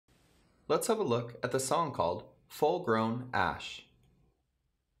let's have a look at the song called Full Grown Ash.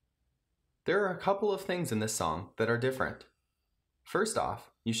 There are a couple of things in this song that are different. First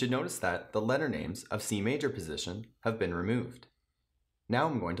off, you should notice that the letter names of C major position have been removed. Now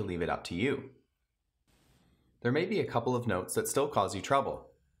I'm going to leave it up to you. There may be a couple of notes that still cause you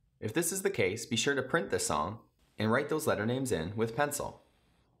trouble. If this is the case, be sure to print this song and write those letter names in with pencil.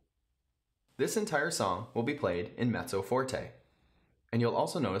 This entire song will be played in mezzo forte, and you'll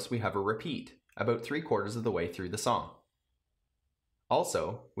also notice we have a repeat about 3/4 of the way through the song.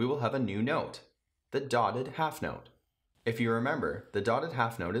 Also, we will have a new note, the dotted half note. If you remember, the dotted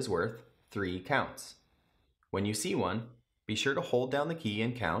half note is worth 3 counts. When you see one, be sure to hold down the key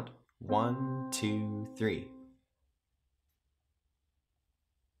and count 1, 2, 3.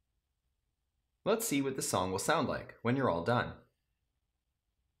 Let's see what the song will sound like when you're all done.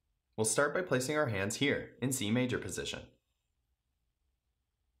 We'll start by placing our hands here in C major position.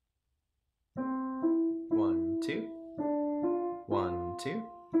 1, 2, 1, 2,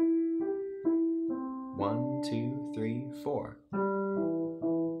 1, 2, 3, 4.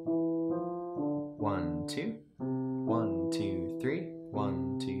 1, 2, 1, 2, 3,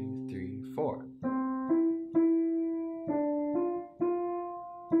 1, 2, 3, 4.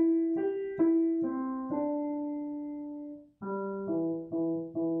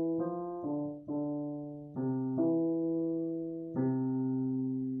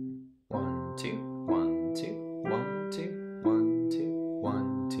 One, two.